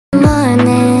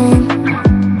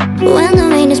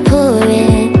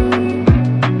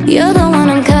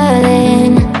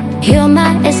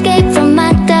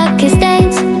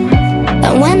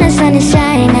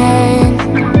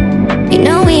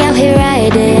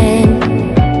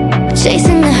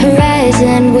chasing the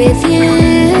horizon with you,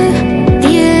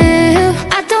 you.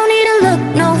 I don't need to look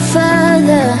no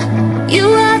further. You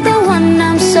are the one,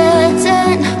 I'm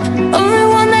certain, only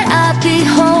one that I'll be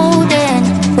holding.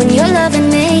 When you're loving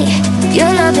me,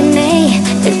 you're loving me.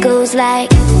 It goes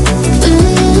like, ooh,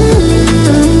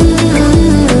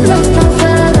 look no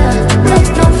further, look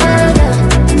no further.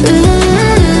 Ooh,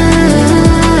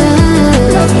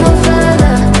 look no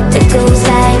further. It goes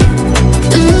like,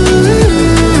 ooh,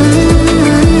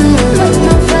 look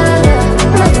no further,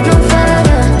 look no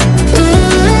further.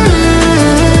 Ooh,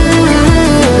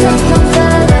 look no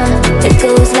further. It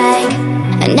goes like,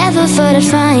 I never thought I'd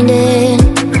find it,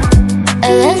 a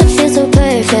love that feels so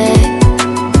perfect.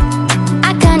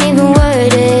 I can't even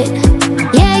word it.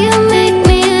 Yeah, you make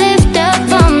me lift up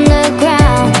from the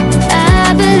ground.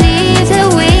 I believe that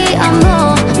we are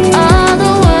more, all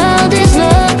the world is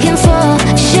looking for.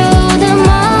 Show them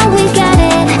all we got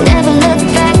it. Never look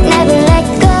back, never let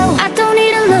go. I don't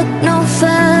need to look no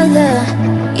further.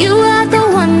 You are the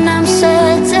one, I'm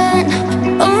certain,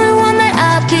 only one that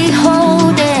I'll be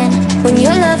holding. When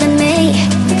you're loving me,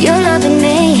 you're loving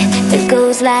me. It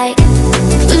goes like,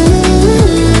 ooh,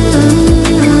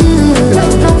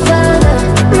 look no further,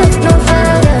 look no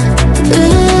further.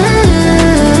 Ooh,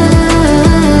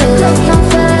 look no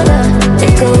further.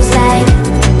 It goes like,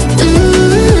 ooh,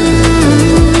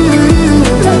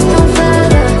 look no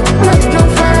further, look no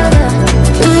further.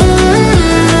 Ooh,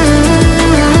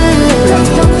 look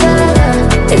no further.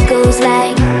 It goes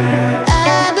like,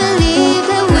 I believe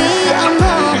that we are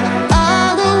more,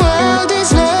 all the world is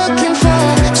looking for.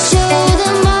 Show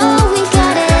them all we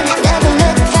got it. Never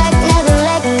look back, never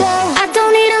let go. I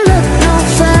don't need to look no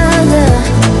further.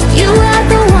 You are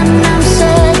the one, I'm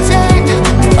certain,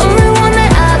 only one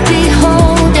that I'll be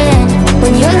holding.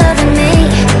 When you're loving me,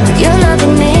 you're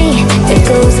loving me. It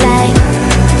goes like,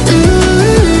 ooh,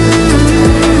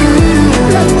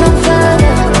 look no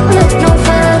further, look no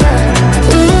further.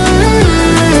 Ooh,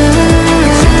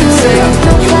 look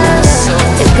no further.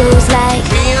 It goes like,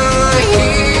 We are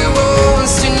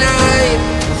heroes tonight.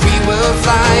 We will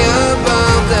fly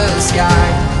above the sky.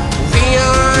 We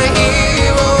are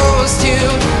heroes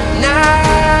tonight.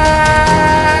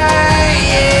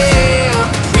 Yeah.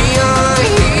 We are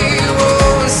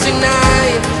heroes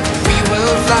tonight. We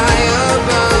will fly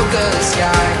above the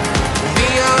sky. We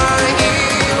are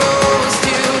heroes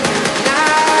tonight.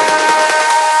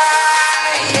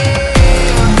 Yeah.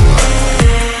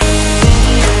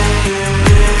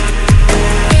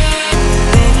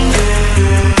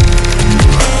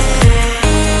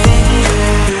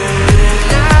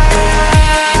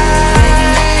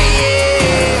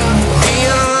 We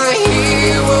are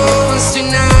heroes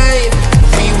tonight.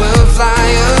 We will fly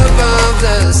above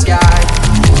the sky.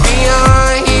 We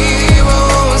are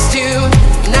heroes tonight.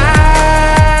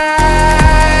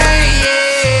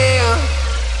 Yeah.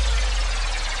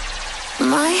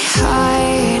 my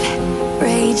heart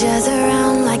rages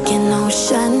around like an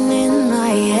ocean in my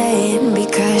head,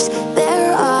 because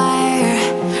there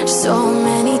are so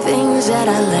many things that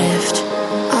I left